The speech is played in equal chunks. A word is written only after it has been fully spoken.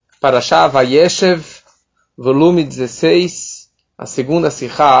Parashá Vayeshev, volume 16, a segunda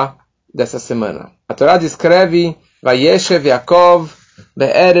Sihá dessa semana. A Torá descreve Vayeshev Yaakov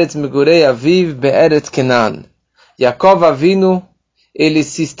be'eretz megurei aviv be'eretz Kenan. Yaakov Avinu, ele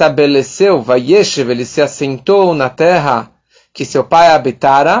se estabeleceu, Vayeshev, ele se assentou na terra que seu pai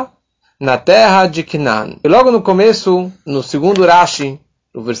habitara, na terra de Kenan. E logo no começo, no segundo Rashi,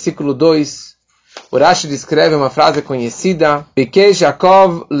 no versículo 2, o Rashi descreve uma frase conhecida: Bikesh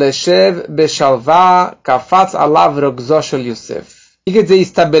Yaakov leshev beshalvá kafatz alav rogzo shel Yosef. O que quer dizer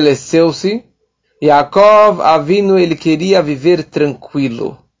estabeleceu-se? Yaakov Avinu, ele queria viver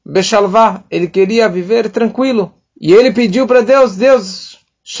tranquilo. Beshalvá, ele queria viver tranquilo. E ele pediu para Deus: Deus,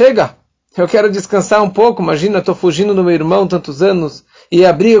 chega, eu quero descansar um pouco. Imagina, eu estou fugindo do meu irmão tantos anos, e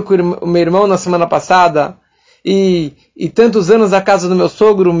a briga com o meu irmão na semana passada, e tantos anos a casa do meu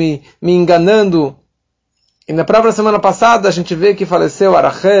sogro me enganando. E na própria semana passada a gente vê que faleceu a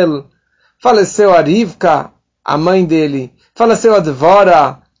Rachel, faleceu a Rivka, a mãe dele, faleceu a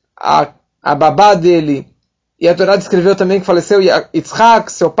Dvora, a babá dele, e a Torá descreveu também que faleceu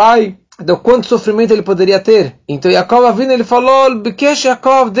Yitzhak, seu pai. Então quanto sofrimento ele poderia ter? Então Yaakov Avinu, ele falou: Bikesh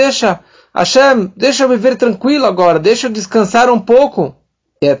Yaakov, deixa, Hashem, deixa eu viver tranquilo agora, deixa eu descansar um pouco.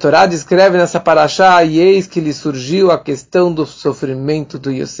 E a Torá descreve nessa parashá, e eis que lhe surgiu a questão do sofrimento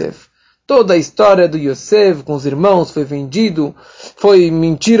do Yosef. Toda a história do Yosef com os irmãos foi vendido,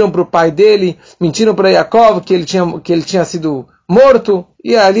 mentiram para o pai dele, mentiram para Yaakov que ele tinha sido morto,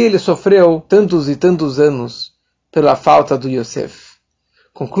 e ali ele sofreu tantos e tantos anos pela falta do Yosef.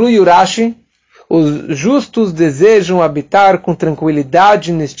 Conclui o Rashi: os justos desejam habitar com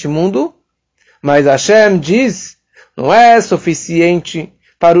tranquilidade neste mundo, mas Hashem diz, não é suficiente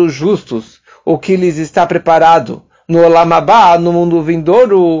para os justos o que lhes está preparado no Olam Abá, no mundo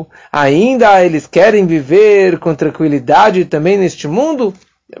vindouro. Ainda eles querem viver com tranquilidade também neste mundo?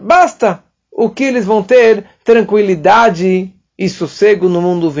 Basta o que eles vão ter tranquilidade e sossego no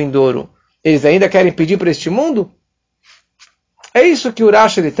mundo vindouro. Eles ainda querem pedir para este mundo? É isso que o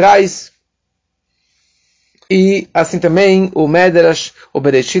Rashi ele traz. E assim também o Medrash, o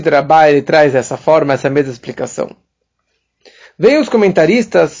Bereshit Rabbah, ele traz dessa forma, essa mesma explicação. Vêm os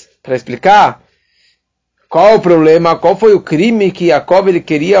comentaristas para explicar qual o problema, qual foi o crime que Yaakov ele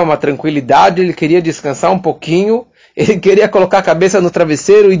queria uma tranquilidade, ele queria descansar um pouquinho, ele queria colocar a cabeça no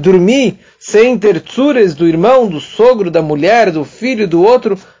travesseiro e dormir sem ter tzures do irmão, do sogro, da mulher, do filho, do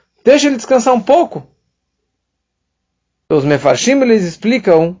outro. Deixa ele descansar um pouco. Os Mefarshim eles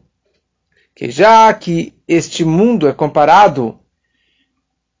explicam que já que este mundo é comparado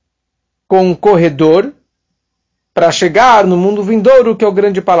com um corredor para chegar no mundo vindouro, que é o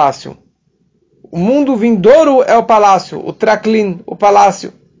grande palácio. O mundo vindouro é o palácio, o traklin, o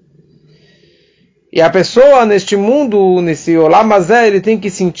palácio. E a pessoa neste mundo, nesse Olam Hazé, ele tem que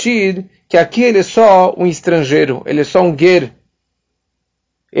sentir que aqui ele é só um estrangeiro, ele é só um ger.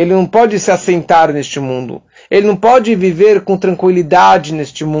 Ele não pode se assentar neste mundo. Ele não pode viver com tranquilidade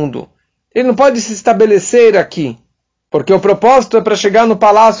neste mundo. Ele não pode se estabelecer aqui. Porque o propósito é para chegar no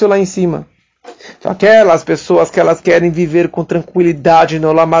palácio lá em cima. Então, aquelas pessoas que elas querem viver com tranquilidade no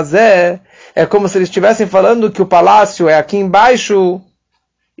Olam Hazé, é como se eles estivessem falando que o palácio é aqui embaixo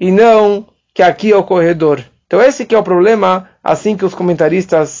e não que aqui é o corredor. Então esse que é o problema, assim que os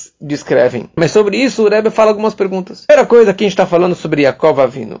comentaristas descrevem. Mas sobre isso o Rebbe fala algumas perguntas. Primeira coisa que a gente está falando sobre Yaakov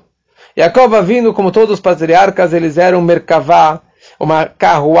Avinu. Yaakov Avinu, como todos os patriarcas, eles eram merkavá, uma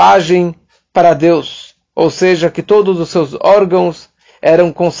carruagem para Deus. Ou seja, que todos os seus órgãos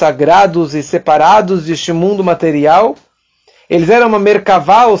eram consagrados e separados deste mundo material. Eles eram uma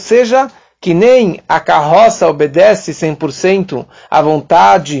merkavá, ou seja, que nem a carroça obedece 100% à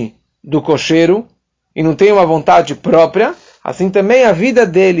vontade do cocheiro, e não tem uma vontade própria, assim também a vida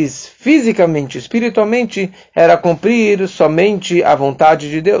deles, fisicamente, espiritualmente, era cumprir somente a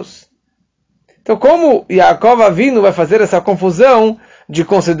vontade de Deus. Então, como Yaakov Avinu vai fazer essa confusão de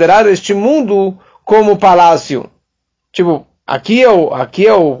considerar este mundo como palácio? Tipo, aqui é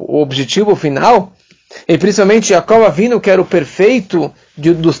o objetivo final? E principalmente Yaakov Avinu, que era o perfeito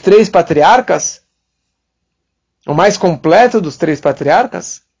dos três patriarcas? O mais completo dos três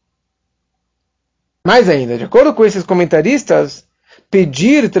patriarcas? Mais ainda, de acordo com esses comentaristas,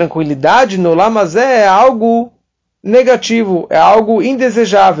 pedir tranquilidade no Olam Hazé é algo negativo, é algo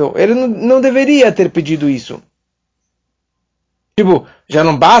indesejável. Ele não deveria ter pedido isso. Tipo, já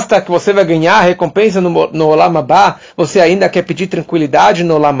não basta que você vai ganhar a recompensa no Olam Abá, você ainda quer pedir tranquilidade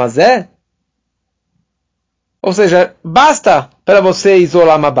no Olam Hazé? Ou seja, basta para vocês o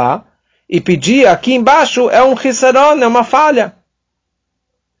Olam Abá, e pedir aqui embaixo é um hisaron, é uma falha.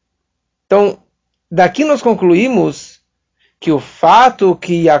 Então, daqui nós concluímos que o fato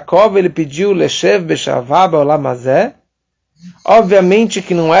que Yaakov ele pediu Leshev Beshavá Be'olam Hazeh, obviamente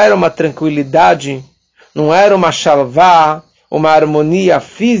que não era uma tranquilidade, não era uma shalvá, uma harmonia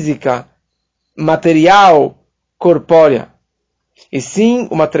física, material, corpórea, e sim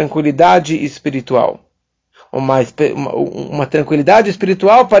uma tranquilidade espiritual. Uma tranquilidade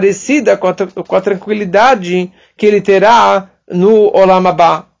espiritual parecida com a tranquilidade que ele terá no Olam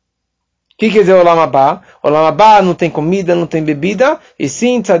Haba. O que quer dizer Olam Haba? Olam Haba não tem comida, não tem bebida, e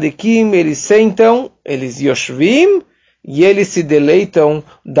sim tzadikim, eles sentam, eles yoshvim, e eles se deleitam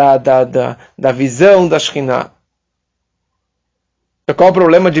da visão da Shekhinah. Qual o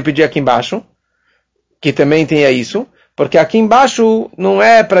problema de pedir aqui embaixo? Que também tenha isso, porque aqui embaixo não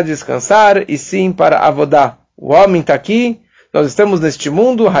é para descansar, e sim para avodar. O homem está aqui, nós estamos neste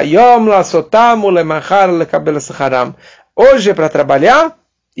mundo, hayom lasotamu lemachar lekabel sacharam. Hoje é para trabalhar,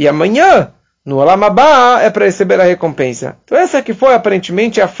 e amanhã, no Olam Haba, é para receber a recompensa. Então essa que foi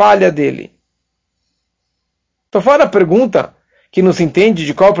aparentemente a falha dele. Então fora a pergunta, que não se entende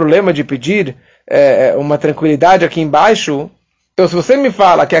de qual o problema de pedir uma tranquilidade aqui embaixo. Então se você me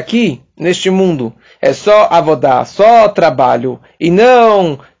fala que aqui, neste mundo, é só avodar, só trabalho, e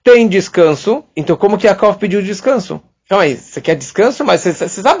não tem descanso, então como que Yaakov pediu descanso? Então aí, você quer descanso, mas você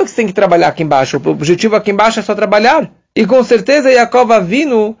sabe que você tem que trabalhar aqui embaixo. O objetivo aqui embaixo é só trabalhar. E com certeza Yaakov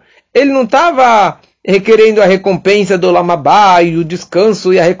Avinu, ele não estava requerendo a recompensa do Olam Haba e o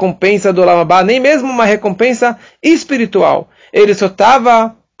descanso e a recompensa do Olam Haba, nem mesmo uma recompensa espiritual. Ele só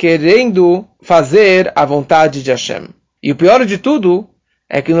estava querendo fazer a vontade de Hashem. E o pior de tudo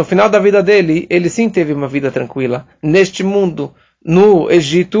é que no final da vida dele, ele sim teve uma vida tranquila. Neste mundo, no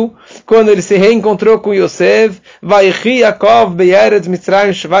Egito, quando ele se reencontrou com Yosef, Vaichi Yaakov be'eretz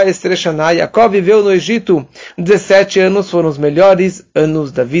Mitzrayim shva'esrei shana. Yaakov viveu no Egito 17 anos, foram os melhores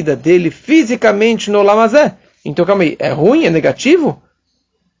anos da vida dele, fisicamente no Olam Hazeh. Então, calma aí, é ruim, é negativo?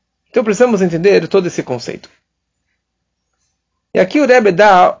 Então precisamos entender todo esse conceito. E aqui o Rebbe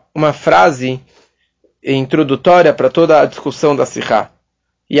dá uma frase introdutória para toda a discussão da Sihá.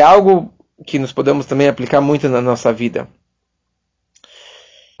 E é algo que nós podemos também aplicar muito na nossa vida.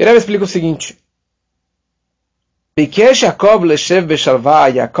 Ele explica o seguinte: Yaakov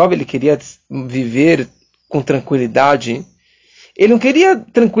ele queria viver com tranquilidade. Ele não queria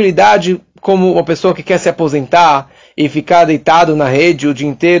tranquilidade como uma pessoa que quer se aposentar e ficar deitado na rede o dia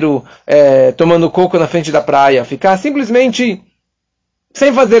inteiro tomando coco na frente da praia. Ficar simplesmente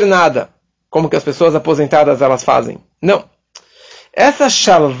sem fazer nada, como que as pessoas aposentadas elas fazem. Não. Essa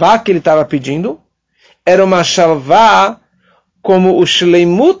shalvá que ele estava pedindo era uma shalvá como o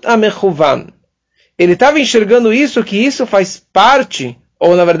Shleimut Amechuvan. Ele estava enxergando isso, que isso faz parte,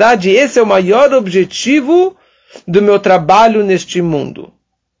 ou na verdade esse é o maior objetivo do meu trabalho neste mundo.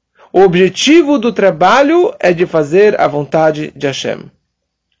 O objetivo do trabalho é de fazer a vontade de Hashem.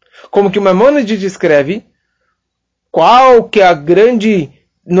 Como que o Maimonides descreve, qual que é a grande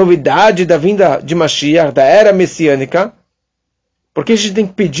novidade da vinda de Mashiach, da era messiânica? Porque a gente tem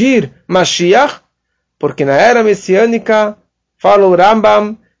que pedir Mashiach? Porque na era messiânica, fala o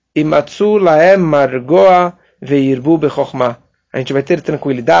Rambam, Imatsu laem margoa veirbu bechokhmah. A gente vai ter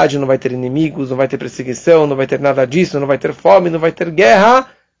tranquilidade, não vai ter inimigos, não vai ter perseguição, não vai ter nada disso, não vai ter fome, não vai ter guerra.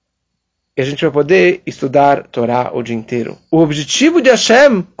 E a gente vai poder estudar Torá o dia inteiro. O objetivo de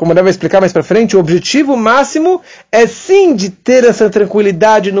Hashem, como eu vou explicar mais para frente, o objetivo máximo é sim de ter essa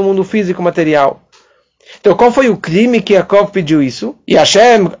tranquilidade no mundo físico material. Então qual foi o crime que Yaakov pediu isso? E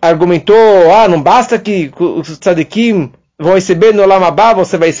Hashem argumentou, não basta que os tzadikim vão receber no Olam Haba,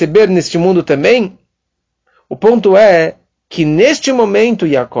 você vai receber neste mundo também? O ponto é que neste momento,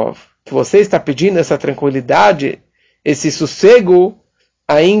 Yaakov, que você está pedindo essa tranquilidade, esse sossego,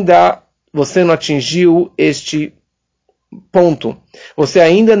 ainda você não atingiu este ponto. Você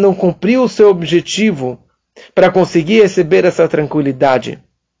ainda não cumpriu o seu objetivo para conseguir receber essa tranquilidade.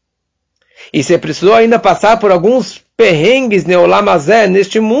 E você precisou ainda passar por alguns perrengues no Olam Hazeh,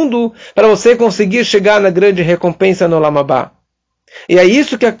 neste mundo, para você conseguir chegar na grande recompensa no Olam Haba. E é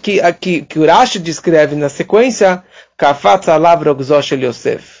isso que o Rashi descreve na sequência, Kafat alav rogzosh el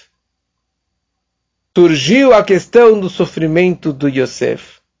Yosef. Surgiu a questão do sofrimento do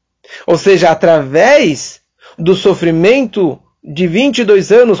Yosef. Ou seja, através do sofrimento de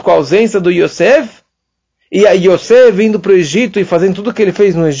 22 anos com a ausência do Yosef, e a Yosef vindo para o Egito e fazendo tudo o que ele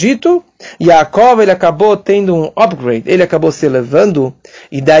fez no Egito, Yaakov ele acabou tendo um upgrade, ele acabou se elevando,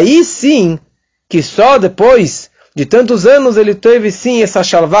 e daí sim, que só depois de tantos anos ele teve sim essa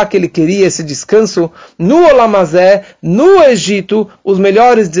shalvá que ele queria, esse descanso no Olam Hazeh, no Egito, os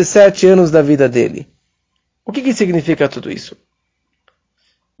melhores 17 anos da vida dele. O que significa tudo isso?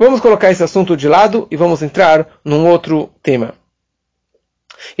 Vamos colocar esse assunto de lado e vamos entrar num outro tema.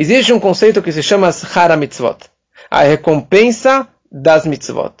 Existe um conceito que se chama Schar HaMitzvot, a recompensa das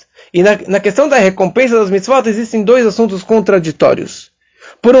mitzvot. E na questão da recompensa das mitzvot existem dois assuntos contraditórios.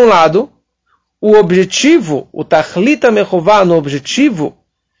 Por um lado, o objetivo, o Tachlit HaMechová, no objetivo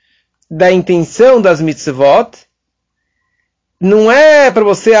da intenção das mitzvot, não é para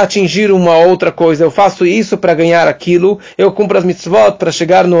você atingir uma outra coisa, eu faço isso para ganhar aquilo, eu cumpro as mitzvot para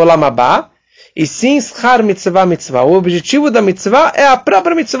chegar no Olam Haba, e sim, schar mitzvah mitzvah. O objetivo da mitzvah é a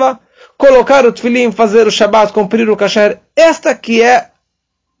própria mitzvah. Colocar o tefilim, fazer o Shabbat, cumprir o kasher, esta que é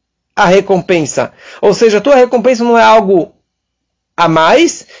a recompensa. Ou seja, a tua recompensa não é algo a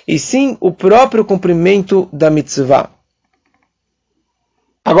mais, e sim o próprio cumprimento da mitzvah.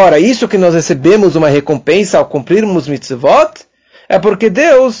 Agora, isso que nós recebemos uma recompensa ao cumprirmos mitzvot, é porque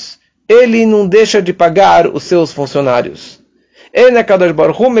Deus, Ele não deixa de pagar os seus funcionários.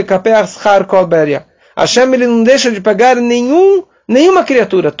 Hashem, Ele não deixa de pagar nenhuma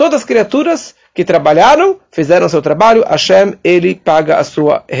criatura. Todas as criaturas que trabalharam, fizeram seu trabalho, Hashem, Ele paga a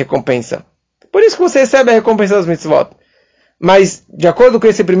sua recompensa. Por isso que você recebe a recompensa das mitzvot. Mas, de acordo com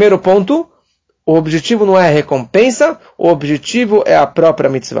esse primeiro ponto, o objetivo não é a recompensa, o objetivo é a própria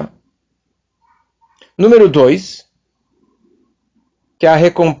mitzvah. Número 2, que a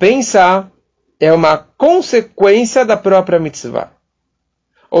recompensa é uma consequência da própria mitzvah.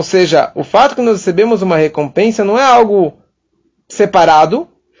 Ou seja, o fato que nós recebemos uma recompensa não é algo separado,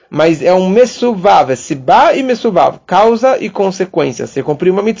 mas é um mesuvav, é sibá e mesuvav, causa e consequência. Se cumprir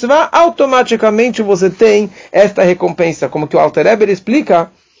uma mitzvah, automaticamente você tem esta recompensa. Como que o Alter Rebbe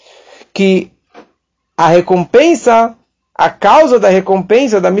explica que a recompensa, a causa da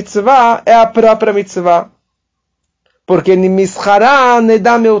recompensa da mitzvah é a própria mitzvah. Porque nimishará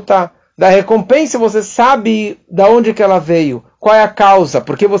nedameuta. Da recompensa você sabe de onde que ela veio. Qual é a causa?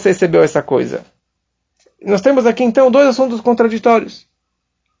 Por que você recebeu essa coisa? Nós temos aqui então dois assuntos contraditórios.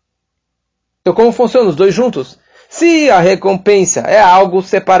 Então como funcionam os dois juntos? Se a recompensa é algo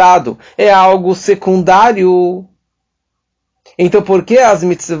separado, é algo secundário, então por que as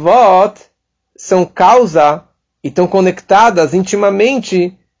mitzvot são causa e estão conectadas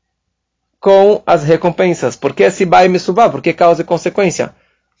intimamente com as recompensas? Por que sibá e mesubá? Por que causa e consequência?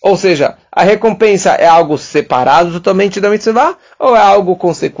 Ou seja, a recompensa é algo separado totalmente da mitzvah ou é algo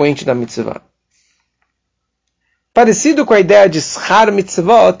consequente da mitzvah? Parecido com a ideia de schar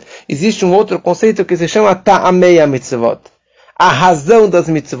mitzvot, existe um outro conceito que se chama ta'amei mitzvot, a razão das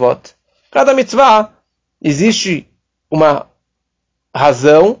mitzvot. Cada mitzvah existe uma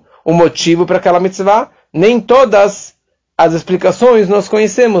razão, um motivo para aquela mitzvah. Nem todas as explicações nós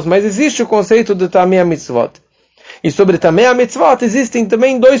conhecemos, mas existe o conceito de ta'amei mitzvot. E sobre ta'amei mitzvot existem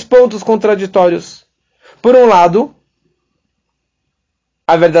também dois pontos contraditórios. Por um lado,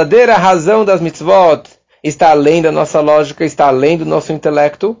 a verdadeira razão das mitzvot está além da nossa lógica, está além do nosso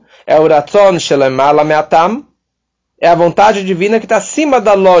intelecto. É o ratzon shelemala me'atam. É a vontade divina que está acima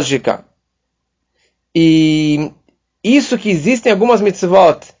da lógica. E isso que existem algumas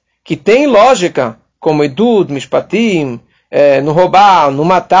mitzvot que têm lógica, como edud, mishpatim, no roubar, no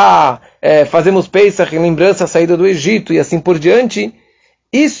matar, fazemos Pesach em lembrança da saída do Egito e assim por diante.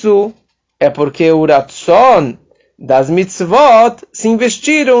 Isso é porque o ratzon das mitzvot se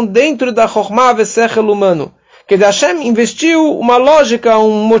investiram dentro da chokhmah vesechel humano. Que Hashem investiu uma lógica,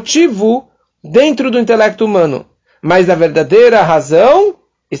 um motivo dentro do intelecto humano. Mas a verdadeira razão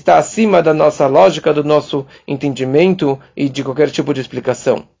está acima da nossa lógica, do nosso entendimento e de qualquer tipo de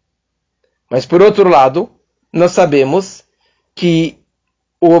explicação. Mas por outro lado, nós sabemos que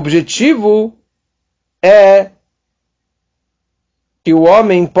o objetivo é que o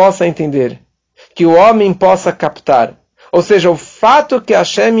homem possa entender, que o homem possa captar. Ou seja, o fato que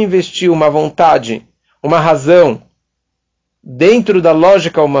Hashem investiu uma vontade, uma razão, dentro da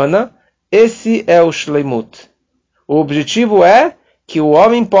lógica humana, esse é o Shleimut. O objetivo é que o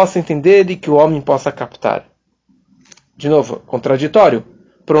homem possa entender e que o homem possa captar. De novo, contraditório.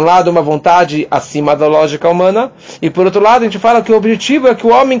 Por um lado, uma vontade acima da lógica humana, e por outro lado, a gente fala que o objetivo é que o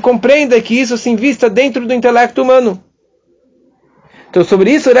homem compreenda que isso se invista dentro do intelecto humano. Então,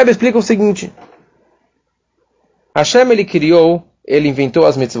 sobre isso, o Rebbe explica o seguinte. Hashem, ele inventou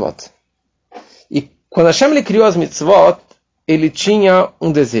as mitzvot. E quando Hashem, ele criou as mitzvot, ele tinha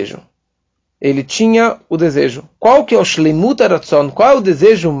um desejo. Ele tinha o desejo. Qual que é o shleimut haratzon? Qual é o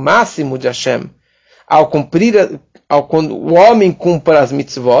desejo máximo de Hashem? Quando o homem cumpre as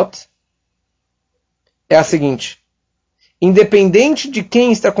mitzvot, é a seguinte. Independente de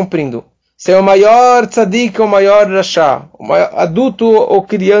quem está cumprindo, se é o maior tzadik ou o maior rachá, o maior adulto ou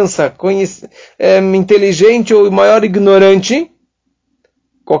criança, inteligente ou o maior ignorante,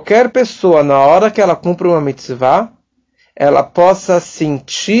 qualquer pessoa, na hora que ela cumpre uma mitzvah, ela possa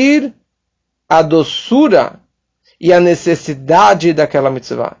sentir a doçura e a necessidade daquela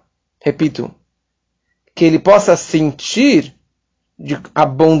mitzvah. Repito, que ele possa sentir a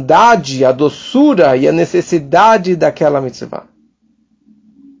bondade, a doçura e a necessidade daquela mitzvah.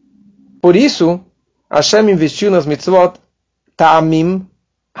 Por isso, Hashem investiu nas mitzvot ta'amim,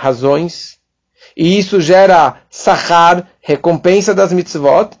 razões, e isso gera sachar, recompensa das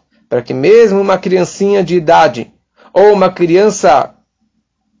mitzvot, para que mesmo uma criancinha de idade, ou uma criança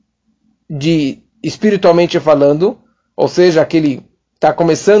espiritualmente falando, ou seja, aquele está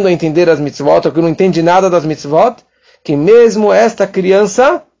começando a entender as mitzvot, ou que não entende nada das mitzvot, que mesmo esta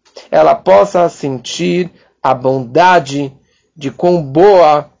criança, ela possa sentir a bondade de quão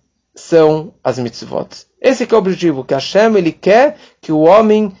boa são as mitzvot. Esse que é o objetivo, que Hashem ele quer que o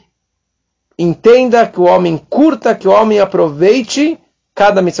homem entenda, que o homem curta, que o homem aproveite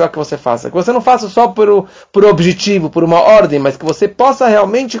cada mitzvah que você faça. Que você não faça só por objetivo, por uma ordem, mas que você possa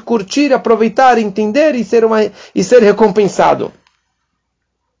realmente curtir, aproveitar, entender e ser recompensado.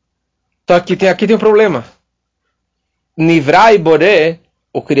 Então aqui tem um problema. Nivra e Boré,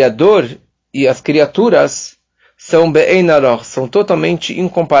 o Criador e as criaturas, são be'einaroch, são totalmente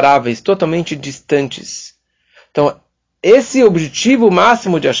incomparáveis, totalmente distantes. Então, esse objetivo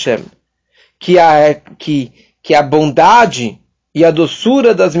máximo de Hashem, que a bondade e a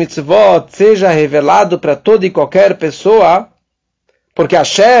doçura das mitzvot seja revelado para toda e qualquer pessoa, porque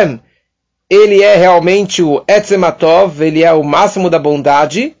Hashem, ele é realmente o Etzem Atov, ele é o máximo da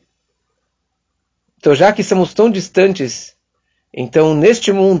bondade. Então, já que somos tão distantes, então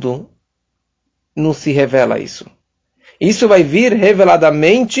neste mundo não se revela isso. Isso vai vir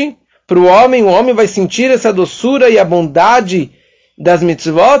reveladamente para o homem vai sentir essa doçura e a bondade das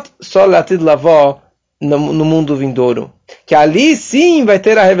mitzvot só latid lavó no mundo vindouro. Que ali sim vai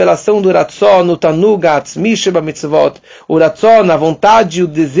ter a revelação do Ratzon, no Tanug Atzmi Sheba Mitzvot. O Ratzon, a vontade, o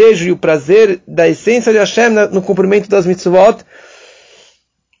desejo e o prazer da essência de Hashem no cumprimento das mitzvot,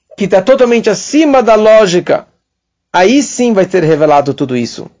 que está totalmente acima da lógica. Aí sim vai ter revelado tudo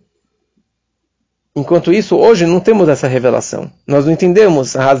isso. Enquanto isso, hoje não temos essa revelação. Nós não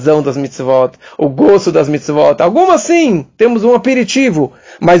entendemos a razão das mitzvot, o gosto das mitzvot. Algumas sim, temos um aperitivo,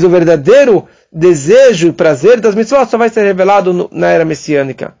 mas o verdadeiro desejo e prazer das mitzvot só vai ser revelado na era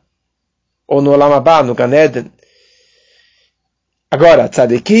messiânica. Ou no Olam Haba, no Gan Eden. Agora,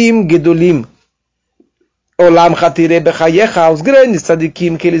 tzadikim gedulim. Olam Chatirei Bechayecha, os grandes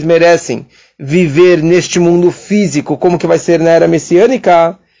tzadikim que eles merecem viver neste mundo físico, como que vai ser na era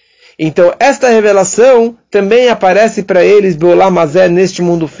messiânica. Então, esta revelação também aparece para eles Beolam Hazé, neste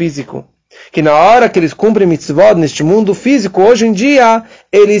mundo físico. Que na hora que eles cumprem mitzvot neste mundo físico, hoje em dia,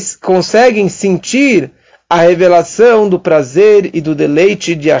 eles conseguem sentir a revelação do prazer e do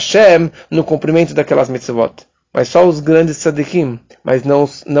deleite de Hashem no cumprimento daquelas mitzvot. Mas só os grandes tzadikim, mas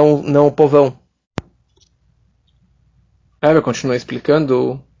não o povão. Ela continua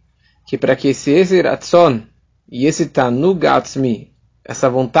explicando que para que esse Ratzon e esse Tanug Atzmi, essa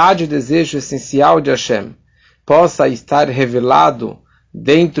vontade e desejo essencial de Hashem, possa estar revelado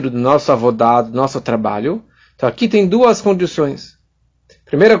dentro do nosso avodá, do nosso trabalho. Então aqui tem duas condições.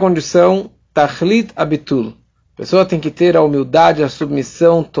 Primeira condição, Tachlit Abitul. A pessoa tem que ter a humildade, a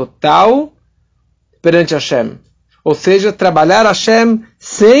submissão total perante Hashem. Ou seja, trabalhar Hashem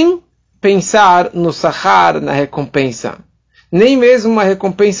sem pensar no sahar, na recompensa. Nem mesmo uma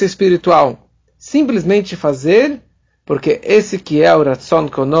recompensa espiritual. Simplesmente fazer, porque esse que é o Ratzon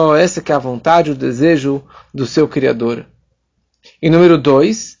Kono, esse que é a vontade, o desejo do seu Criador. E número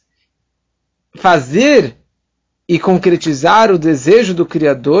 2, fazer e concretizar o desejo do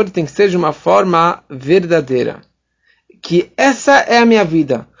Criador tem que ser de uma forma verdadeira. Que essa é a minha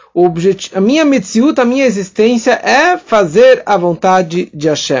vida. A minha metziut, a minha existência é fazer a vontade de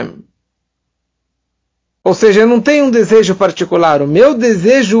Hashem. Ou seja, eu não tenho um desejo particular. O meu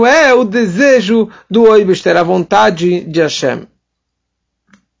desejo é o desejo do Oibester, a vontade de Hashem.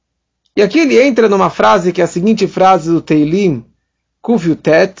 E aqui ele entra numa frase que é a seguinte frase do Teilim, Kuf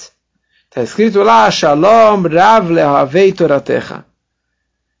Yutet. Está escrito lá, Shalom Rav Lehavei Toratecha.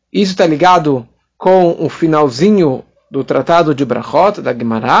 Isso está ligado com o finalzinho do Tratado de Brachot, da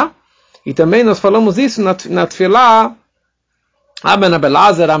Gemara. E também nós falamos isso na Tfilah, Aben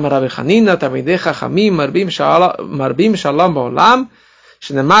Abelazar, Amar Rabbi Hanina, Talmidei Chachamim, Marbim Shalom Ba'olam,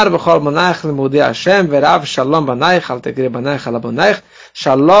 Shnemar B'chol Banaich Limudei Hashem, Verav Shalom Banaich, Al Tegre Banaich Al Banaich,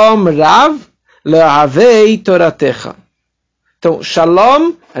 Shalom Rav Lehavei Toratecha. Então,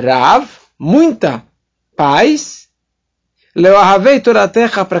 Shalom Rav, muita paz, Lehavei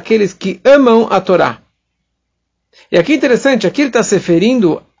Toratecha, para aqueles que amam a Torá. E aqui interessante, aqui ele está se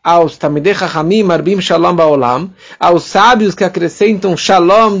referindo aos Talmidei Chachamim Marbim Shalom Baolam, aos sábios que acrescentam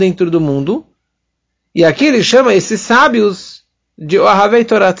Shalom dentro do mundo. E aqui ele chama esses sábios de Ohavei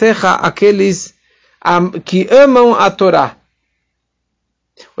Toratecha, aqueles que amam a Torá.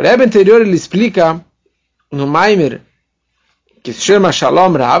 O Rebbe anterior ele explica no Maimer, que se chama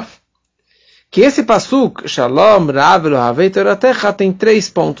Shalom Rav, que esse pasuk, Shalom Rav Ohavei Toratecha, tem 3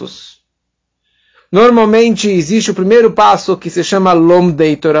 pontos. Normalmente existe o primeiro passo que se chama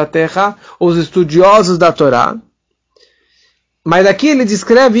Lomdei Toratecha, os estudiosos da Torá. Mas aqui ele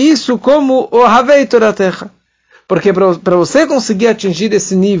descreve isso como Ohavei Toratecha. Porque para você conseguir atingir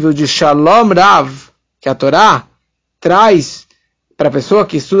esse nível de Shalom Rav, que a Torá traz para a pessoa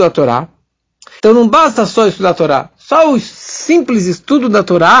que estuda a Torá, então não basta só estudar a Torá. Só o simples estudo da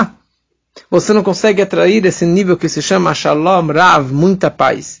Torá, você não consegue atrair esse nível que se chama Shalom Rav, muita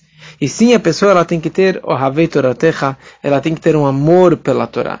paz. E sim, a pessoa ela tem que ter Ohavei Toratecha, ela tem que ter um amor pela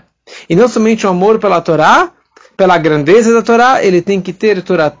Torá. E não somente um amor pela Torá, pela grandeza da Torá, ele tem que ter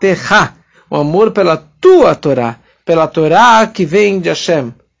Toratecha, um amor pela tua Torá, pela Torá que vem de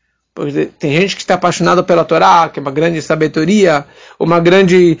Hashem. Porque tem gente que está apaixonado pela Torá, que é uma grande sabedoria, uma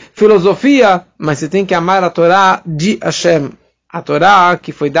grande filosofia, mas você tem que amar a Torá de Hashem, a Torá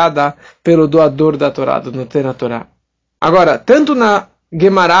que foi dada pelo doador da Torá, do Noten a Torá. Agora, tanto na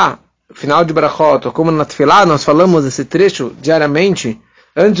Gemara, final de Brachot, como na Tefilá, nós falamos esse trecho diariamente,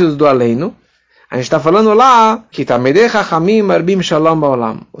 antes do Aleinu. A gente está falando lá que Talmidei Chachamim Marbim Shalom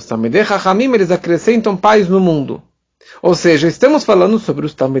Baolam. Os Talmidei Chachamim, eles acrescentam paz no mundo. Ou seja, estamos falando sobre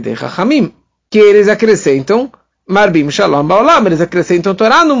os Talmidei Chachamim, que eles acrescentam Marbim Shalom Baolam, eles acrescentam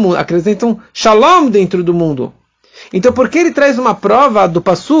Torá no mundo, acrescentam Shalom dentro do mundo. Então, por que ele traz uma prova do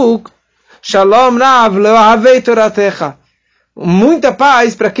Pasuk Shalom Rav Leohavei Toratecha? Muita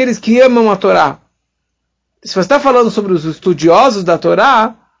paz para aqueles que amam a Torá. Se você está falando sobre os estudiosos da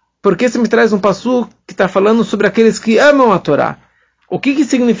Torá, por que você me traz um pasuk que está falando sobre aqueles que amam a Torá? O que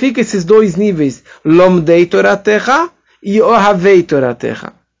significa esses 2 níveis? Lomdei Toratecha e Ohavei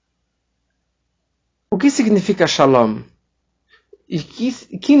Toratecha. O que significa Shalom? E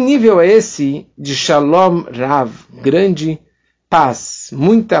que nível é esse de Shalom Rav? Grande paz,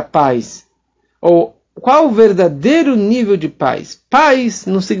 muita paz. Ou qual o verdadeiro nível de paz? Paz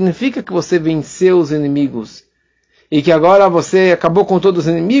não significa que você venceu os inimigos e que agora você acabou com todos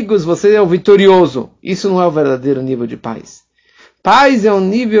os inimigos, você é o vitorioso. Isso não é o verdadeiro nível de paz. Paz é um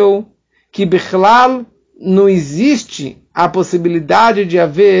nível que, Bichlal, não existe a possibilidade de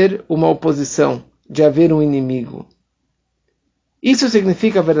haver uma oposição, de haver um inimigo. Isso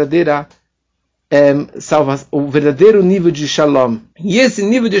significa a verdadeira o verdadeiro nível de Shalom. E esse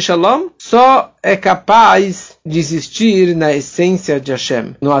nível de Shalom só é capaz de existir na essência de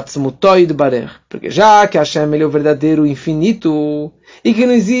Hashem, no Atzmutoi do Barech. Porque já que Hashem ele é o verdadeiro infinito, e que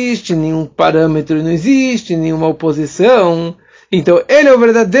não existe nenhum parâmetro, não existe nenhuma oposição, então ele é o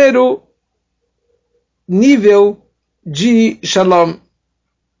verdadeiro nível de Shalom.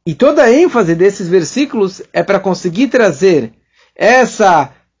 E toda a ênfase desses versículos é para conseguir trazer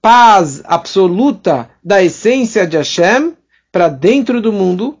essa paz absoluta da essência de Hashem para dentro do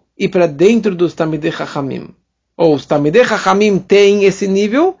mundo e para dentro dos Talmidei Chachamim. Ou os Talmidei Chachamim têm esse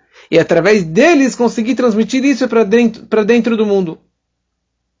nível e através deles conseguir transmitir isso para dentro do mundo.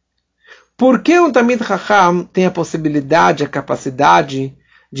 Por que um Talmid Chacham tem a possibilidade, a capacidade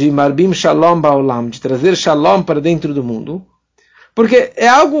de Marbim Shalom Baolam, de trazer Shalom para dentro do mundo? Porque é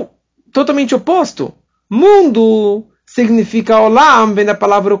algo totalmente oposto. Mundo significa Olam, vem da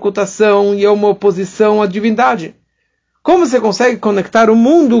palavra ocultação, e é uma oposição à divindade. Como você consegue conectar o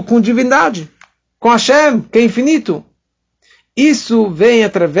mundo com divindade? Com Hashem, que é infinito? Isso vem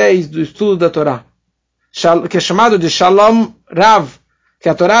através do estudo da Torá, que é chamado de Shalom Rav, que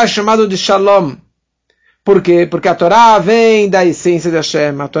a Torá é chamada de Shalom. Por quê? Porque a Torá vem da essência de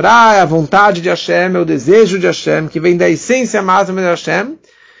Hashem. A Torá é a vontade de Hashem, é o desejo de Hashem, que vem da essência máxima de Hashem.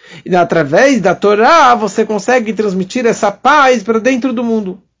 E através da Torá você consegue transmitir essa paz para dentro do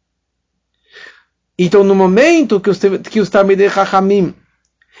mundo. Então no momento que os Talmidei Chachamim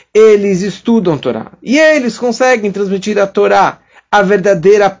eles estudam a Torá e eles conseguem transmitir a Torá, a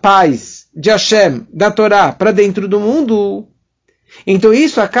verdadeira paz de Hashem, da Torá para dentro do mundo, então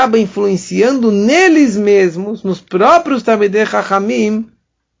isso acaba influenciando neles mesmos, nos próprios Talmidei Chachamim,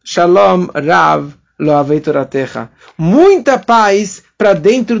 Shalom Rav Lohavei Toratecha, muita paz para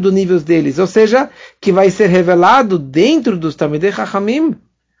dentro do nível deles, ou seja, que vai ser revelado dentro dos Talmidei Chachamim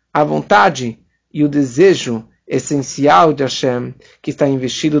a vontade e o desejo essencial de Hashem que está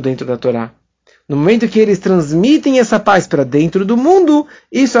investido dentro da Torá. no momento que eles transmitem essa paz para dentro do mundo,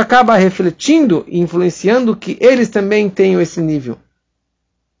 isso acaba refletindo e influenciando que eles também tenham esse nível.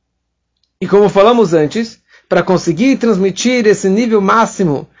 E como falamos antes, para conseguir transmitir esse nível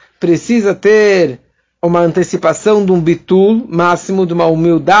máximo, precisa ter uma antecipação de um bitul máximo, de uma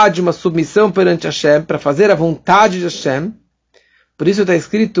humildade, uma submissão perante Hashem, para fazer a vontade de Hashem. Por isso está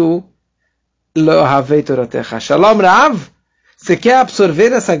escrito Lo Havei Toratecha. Shalom Rav, você quer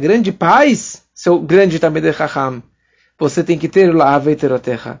absorver essa grande paz, seu grande Talmidei Chacham? Você tem que ter Lo Havei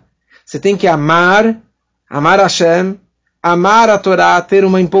Toratecha. Você tem que amar Hashem, amar a Torá, ter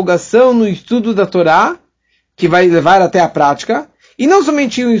uma empolgação no estudo da Torá, que vai levar até a prática. E não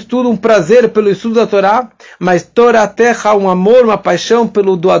somente um estudo, um prazer pelo estudo da Torá, mas Toratecha, um amor, uma paixão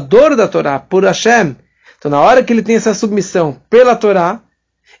pelo doador da Torá, por Hashem. Então, na hora que ele tem essa submissão pela Torá,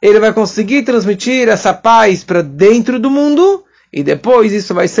 ele vai conseguir transmitir essa paz para dentro do mundo, e depois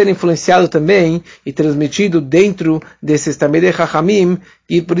isso vai ser influenciado também e transmitido dentro desses Talmidei Chachamim,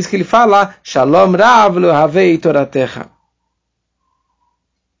 e por isso que ele fala, Shalom Rav lo havei Toratecha.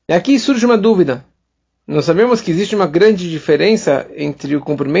 E aqui surge uma dúvida. Nós sabemos que existe uma grande diferença entre o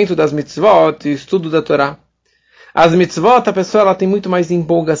cumprimento das mitzvot e o estudo da Torá. As mitzvot, a pessoa ela tem muito mais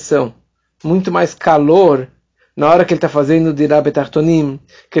empolgação, muito mais calor na hora que ele está fazendo dirá betartonim,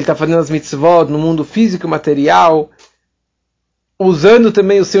 que ele está fazendo as mitzvot no mundo físico e material, usando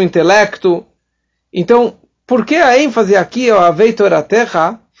também o seu intelecto. Então, por que a ênfase aqui é o havei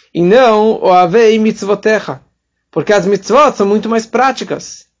toratecha e não o havei mitzvotecha? Porque as mitzvot são muito mais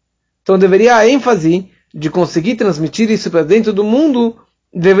práticas. Então, deveria a ênfase de conseguir transmitir isso para dentro do mundo,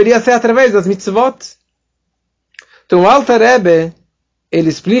 deveria ser através das mitzvot. Então, o Alter Rebbe, ele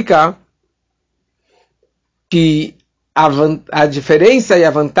explica que a diferença e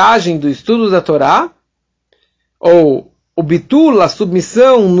a vantagem do estudo da Torá, ou o bitul, a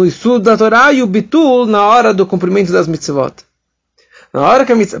submissão no estudo da Torá, e o bitul na hora do cumprimento das mitzvot. Na hora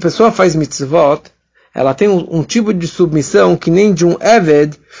que a pessoa faz mitzvot, ela tem um tipo de submissão que nem de um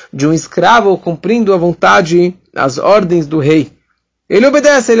eved, de um escravo cumprindo a vontade, as ordens do rei. Ele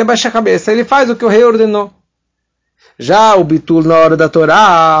obedece, ele abaixa a cabeça, ele faz o que o rei ordenou. Já o bitul na hora da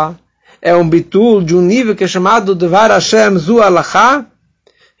Torá é um bitul de um nível que é chamado Dvar Hashem Zu Alacha,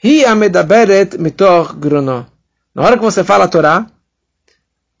 Hi Amedaberet Mitoch Grono. Na hora que você fala a Torá,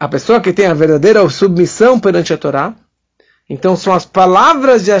 a pessoa que tem a verdadeira submissão perante a Torá, então são as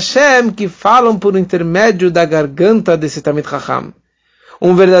palavras de Hashem que falam por intermédio da garganta desse Talmid Chacham.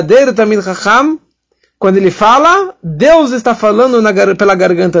 Um verdadeiro Talmid Chacham, quando ele fala, Deus está falando pela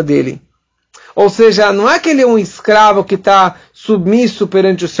garganta dele. Ou seja, não é que ele é um escravo que está submisso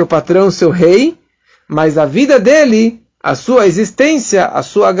perante o seu patrão, seu rei, mas a vida dele, a sua existência, a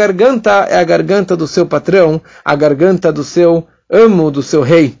sua garganta é a garganta do seu patrão, a garganta do seu amo, do seu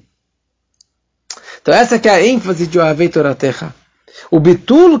rei. Então essa que é a ênfase de Ohavei Toratecha. O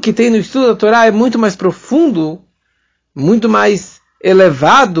bitul que tem no estudo da Torá é muito mais profundo, muito mais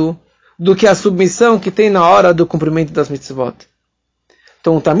elevado do que a submissão que tem na hora do cumprimento das mitzvot.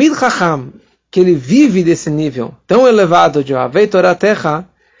 Então o Talmid Chacham, que ele vive desse nível tão elevado de Ohavei Toratecha,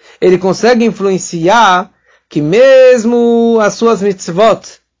 ele consegue influenciar que mesmo as suas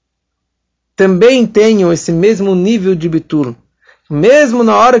mitzvot também tenham esse mesmo nível de bitul. Mesmo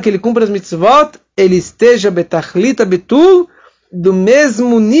na hora que ele cumpre as mitzvot, ele esteja betachlita bitul, do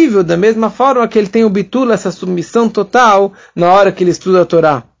mesmo nível, da mesma forma que ele tem o bitul, essa submissão total, na hora que ele estuda a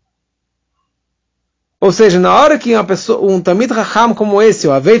Torá. Ou seja, na hora que uma pessoa, um Talmid Chacham como esse,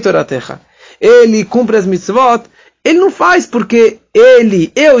 o Havei Toratecha, ele cumpre as mitzvot, ele não faz porque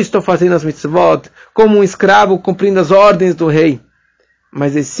eu estou fazendo as mitzvot, como um escravo cumprindo as ordens do rei.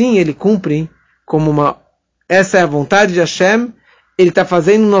 Mas sim, ele cumpre como essa é a vontade de Hashem, ele está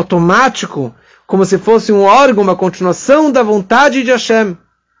fazendo no automático, como se fosse um órgão, uma continuação da vontade de Hashem.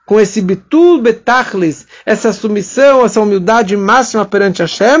 Com esse bitul betachlis, essa submissão, essa humildade máxima perante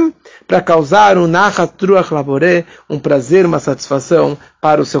Hashem, para causar um nachat ruach laboré, um prazer, uma satisfação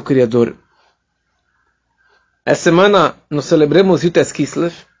para o seu Criador. Essa semana nós celebramos Yutes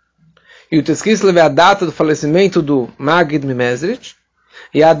Kislev. Yutes Kislev é a data do falecimento do Maggid Mimezrich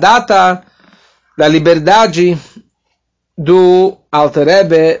e a data da liberdade do Alter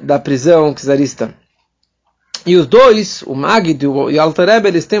Rebbe da prisão czarista. E os dois, o Maggid e o Alter Rebbe,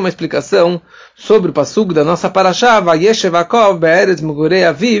 eles têm uma explicação sobre o passugo da nossa parashá, Vayeshev Yaakov be'eretz mugurei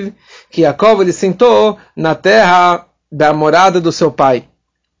aviv, que Yaakov ele sentou na terra da morada do seu pai.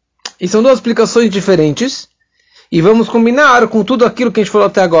 E são duas explicações diferentes, e vamos combinar com tudo aquilo que a gente falou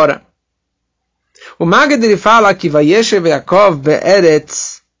até agora. O Maggid ele fala que Vayeshev Yaakov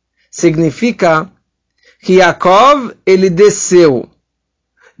be'eretz significa que Yaakov ele desceu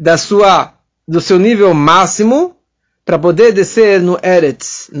da sua do seu nível máximo para poder descer no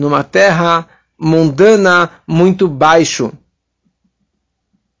Eretz, numa terra mundana muito baixo.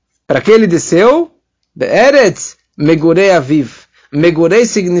 Para que ele desceu? Eretz, Megurei Aviv. Megurei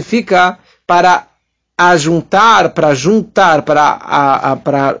significa para ajuntar, para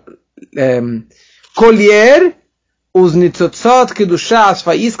colher os nitzotzot kedushá, as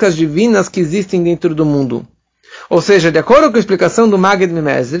faíscas divinas que existem dentro do mundo. Ou seja, de acordo com a explicação do Maggid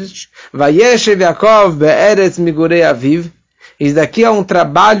Mimezrit, Vayeshev Yaakov be'eretz Megurei Aviv, isso daqui é um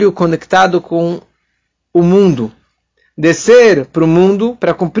trabalho conectado com o mundo. Descer para o mundo,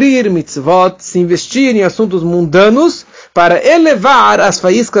 para cumprir mitzvot, se investir em assuntos mundanos, para elevar as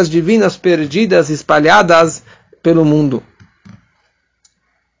faíscas divinas perdidas, espalhadas pelo mundo.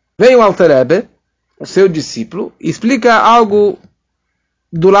 Vem o Alter Rebbe, o seu discípulo, e explica algo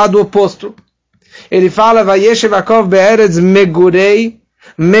do lado oposto. Ele fala, Vayeshev Yaakov be'eretz Megurei.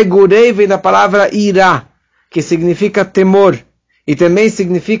 Megurei vem da palavra irá, que significa temor, e também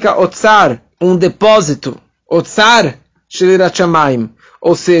significa otzar, um depósito. Otzar shelirat shamayim.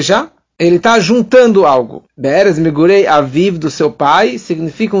 Ou seja, ele está juntando algo. Be'eretz Megurei Aviv, do seu pai,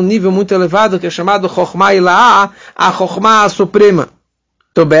 significa um nível muito elevado, que é chamado Chokhmah Ila'ah, a Chokhmah suprema.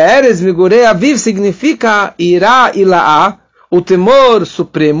 Então, Be'eretz Megurei Aviv significa Irá Ila'ah, o temor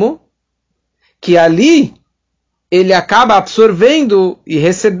supremo, que ali ele acaba absorvendo e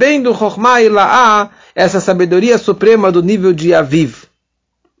recebendo Chokhmah Ila'ah, essa sabedoria suprema do nível de Aviv.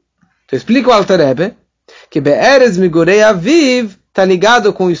 Então, explica o Alter Rebbe que Be'eretz Megurei Aviv está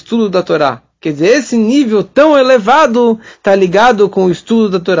ligado com o estudo da Torá. Quer dizer, esse nível tão elevado está ligado com o estudo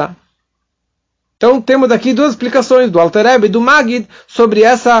da Torá. Então, temos aqui duas explicações do Alter Rebbe e do Maggid sobre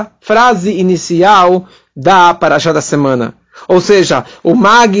essa frase inicial da Parashá da semana. Ou seja, o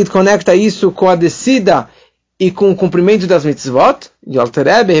Maggid conecta isso com a descida e com o cumprimento das mitzvot, e o Alter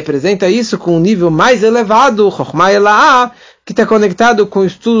Rebbe representa isso com um nível mais elevado, Chokhmah Ila'ah, que está conectado com o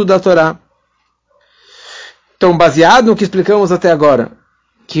estudo da Torá. Então, baseado no que explicamos até agora,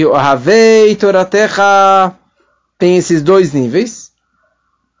 que o Havei Toratecha tem esses dois níveis,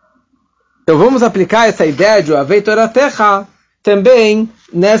 então vamos aplicar essa ideia de Havei Toratecha também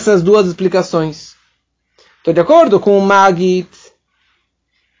nessas duas explicações. Então, de acordo com o Maggid,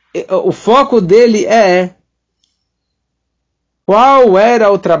 o foco dele é qual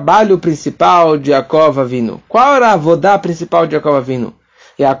era o trabalho principal de Yaakov Avinu. Qual era a avodá principal de Yaakov Avinu?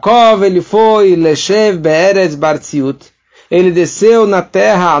 Yaakov, ele foi Leshev Be'eretz Bartziut. Ele desceu na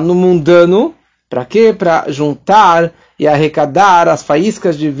terra, no mundano. Para quê? Para juntar e arrecadar as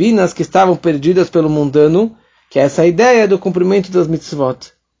faíscas divinas que estavam perdidas pelo mundano, que é essa ideia do cumprimento das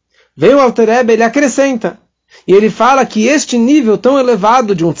mitzvot. Vem o Alter Rebbe, ele acrescenta. E ele fala que este nível tão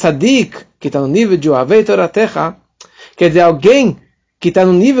elevado de um tzadik, que está no nível de Ohavei Toratecha, quer dizer, alguém que está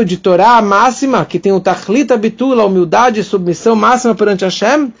no nível de Torá máxima, que tem o Tachlit Habitul, a humildade e submissão máxima perante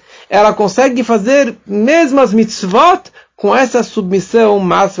Hashem, ela consegue fazer mesmo as mitzvot com essa submissão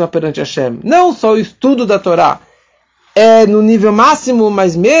máxima perante Hashem. Não só o estudo da Torá é no nível máximo,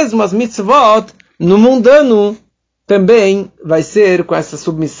 mas mesmo as mitzvot, no mundano, também vai ser com essa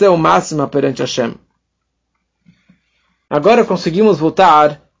submissão máxima perante Hashem. Agora conseguimos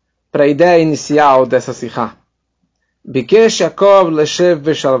voltar para a ideia inicial dessa sikha. Bikesh Yaakov leshev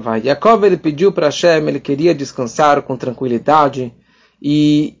veshalva. Yaakov, ele pediu para Hashem, ele queria descansar com tranquilidade,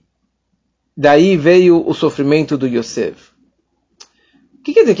 e daí veio o sofrimento do Yosef. O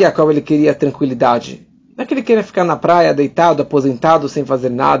que quer dizer que Yaakov, ele queria tranquilidade? Não é que ele queria ficar na praia, deitado, aposentado, sem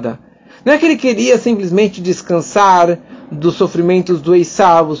fazer nada. Não é que ele queria simplesmente descansar dos sofrimentos do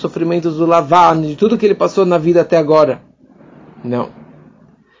Esav, os sofrimentos do Lavan, de tudo que ele passou na vida até agora. Não.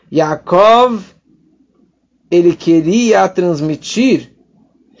 Yaakov, ele queria transmitir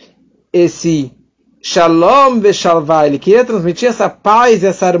esse shalom veshalva, ele queria transmitir essa paz,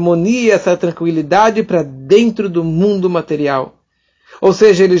 essa harmonia, essa tranquilidade para dentro do mundo material. Ou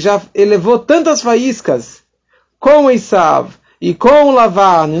seja, ele já elevou tantas faíscas com Esav e com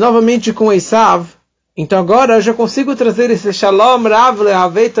Lavan, e novamente com Esav. Então agora eu já consigo trazer esse shalom rav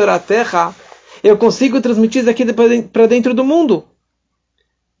lehavei toratecha, eu consigo transmitir isso aqui para dentro do mundo.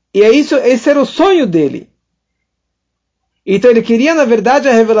 E é isso, esse era o sonho dele. Então ele queria, na verdade,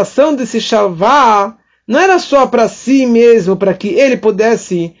 a revelação desse shalvá, não era só para si mesmo, para que ele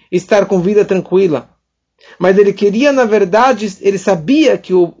pudesse estar com vida tranquila. Mas ele queria, na verdade, ele sabia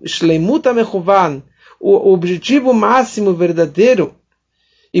que o shleimut hamechuvan, o objetivo máximo verdadeiro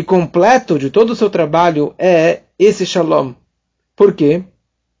e completo de todo o seu trabalho é esse shalom. Por quê?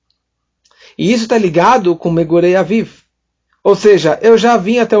 E isso está ligado com Megurei Aviv. Ou seja, eu já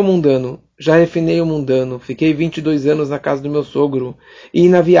vim até o mundano, já refinei o mundano, fiquei 22 anos na casa do meu sogro, e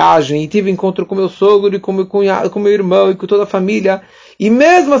na viagem, e tive encontro com meu sogro, e com meu cunhado, com meu irmão, e com toda a família, e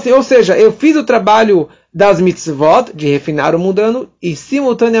mesmo assim, ou seja, eu fiz o trabalho das mitzvot, de refinar o mundano, e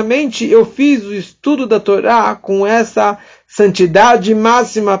simultaneamente eu fiz o estudo da Torá com essa santidade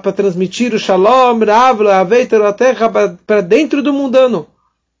máxima para transmitir o Shalom, Rav, Avei, Terra para dentro do mundano.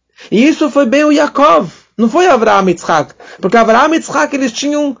 E isso foi bem o Yaakov, não foi Avraham e Yitzhak, porque Avraham e Yitzhak eles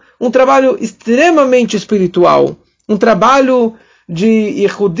tinham um trabalho extremamente espiritual, um trabalho de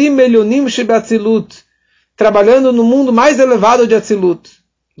Yehudim Elyonim Shebatzilut, trabalhando no mundo mais elevado de Atzilut.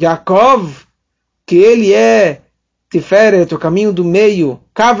 Yaakov, que ele é Tiferet, o caminho do meio,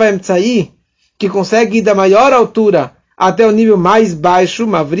 Kava Emtzai, que consegue ir da maior altura até o nível mais baixo,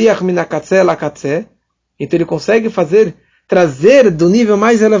 Mavriach Minakatzeh Lakatzeh, então ele consegue trazer do nível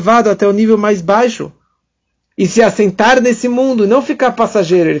mais elevado até o nível mais baixo, e se assentar nesse mundo, e não ficar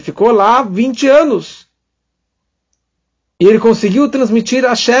passageiro. Ele ficou lá 20 anos. E ele conseguiu transmitir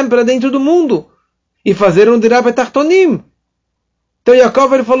Hashem para dentro do mundo, e fazer um Dirah Betartonim. Então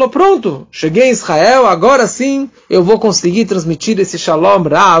Yaakov ele falou, pronto, cheguei em Israel, agora sim eu vou conseguir transmitir esse Shalom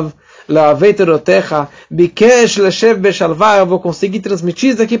Rav, La'avei Terotecha, Bikesh Leshev Beshalvah, eu vou conseguir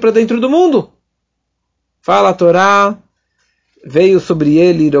transmitir isso aqui para dentro do mundo. Fala a Torá, veio sobre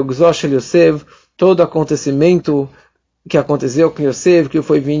ele, Rogzosh El Yosef, todo acontecimento que aconteceu com Yosef, que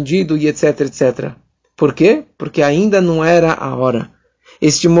foi vendido e etc, etc. Por quê? Porque ainda não era a hora.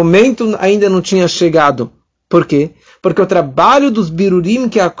 Este momento ainda não tinha chegado. Por quê? Porque o trabalho dos birurim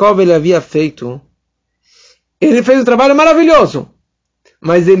que Yaakov ele havia feito, ele fez um trabalho maravilhoso,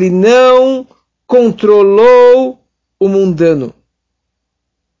 mas ele não controlou o mundano.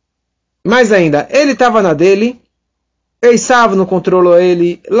 Mais ainda, ele estava na dele, Esav não controlou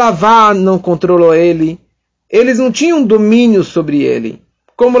ele, Lavan não controlou ele, eles não tinham domínio sobre ele.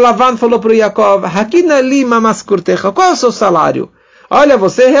 Como Lavan falou para o Yaakov, Hakinali mamaskurtecha, qual é o seu salário? Olha,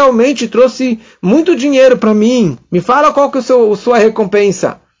 você realmente trouxe muito dinheiro para mim, me fala qual que é a sua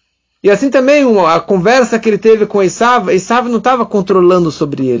recompensa. E assim também a conversa que ele teve com Esav não estava controlando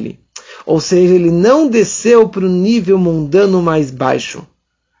sobre ele. Ou seja, ele não desceu para o nível mundano mais baixo.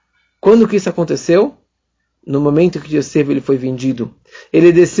 Quando que isso aconteceu? No momento que Yosef ele foi vendido.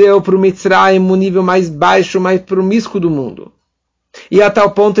 Ele desceu para o Mitzrayim, o nível mais baixo, mais promíscuo do mundo. E a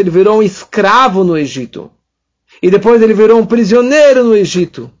tal ponto ele virou um escravo no Egito. E depois ele virou um prisioneiro no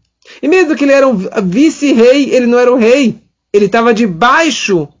Egito. E mesmo que ele era um vice-rei, ele não era o rei. Ele estava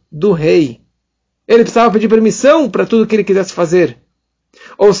debaixo do rei. Ele precisava pedir permissão para tudo que ele quisesse fazer.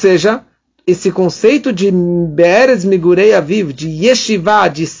 Ou seja, esse conceito de Be'eretz Migurei Aviv, de yeshivá,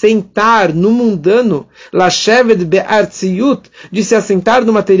 de sentar no mundano, Lashevet Be'artziyut, de se assentar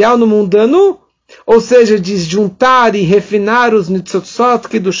no material no mundano, ou seja, de juntar e refinar os nitzotzot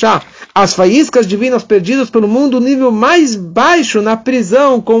kedushá, as faíscas divinas perdidas pelo mundo, o nível mais baixo, na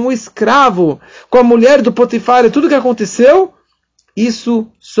prisão, como escravo, com a mulher do Potifar, e tudo que aconteceu, isso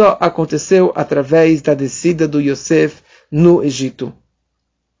só aconteceu através da descida do Yosef no Egito.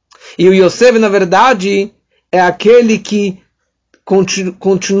 E o Yosef, na verdade, é aquele que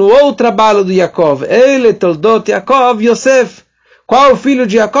continuou o trabalho do Yaakov. Ele, Toldot Yaakov, Yosef. Qual o filho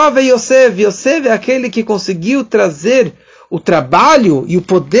de Yaakov? É Yosef. Yosef é aquele que conseguiu trazer o trabalho e o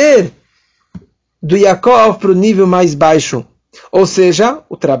poder do Yaakov para o nível mais baixo. Ou seja,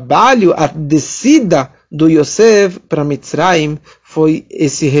 o trabalho, a descida do Yosef para Mitzrayim foi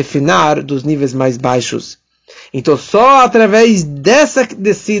esse refinar dos níveis mais baixos. Então, só através dessa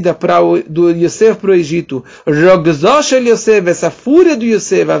descida do Yosef para o Egito, Rogzosh El Yosef, essa fúria do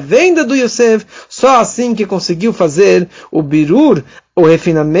Yosef, a venda do Yosef, só assim que conseguiu fazer o birur, o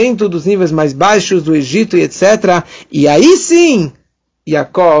refinamento dos níveis mais baixos do Egito e etc. E aí sim,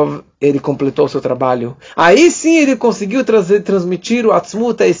 Yaakov, ele completou seu trabalho. Aí sim ele conseguiu transmitir o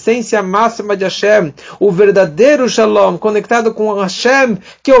Atzmut, a essência máxima de Hashem, o verdadeiro Shalom, conectado com Hashem,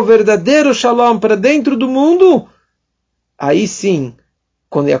 que é o verdadeiro Shalom para dentro do mundo. Aí sim,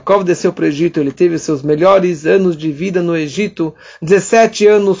 quando Yaakov desceu para o Egito, ele teve seus melhores anos de vida no Egito, 17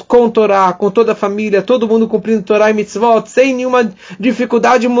 anos com Torá, com toda a família, todo mundo cumprindo Torá e Mitzvot, sem nenhuma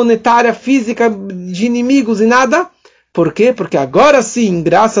dificuldade monetária, física, de inimigos e nada. Por quê? Porque agora sim,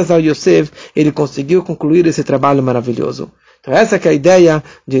 graças ao Yosef, ele conseguiu concluir esse trabalho maravilhoso. Então essa que é a ideia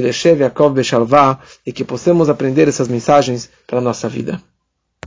de Leshev Yaakov Beshalvah, e que possamos aprender essas mensagens para a nossa vida.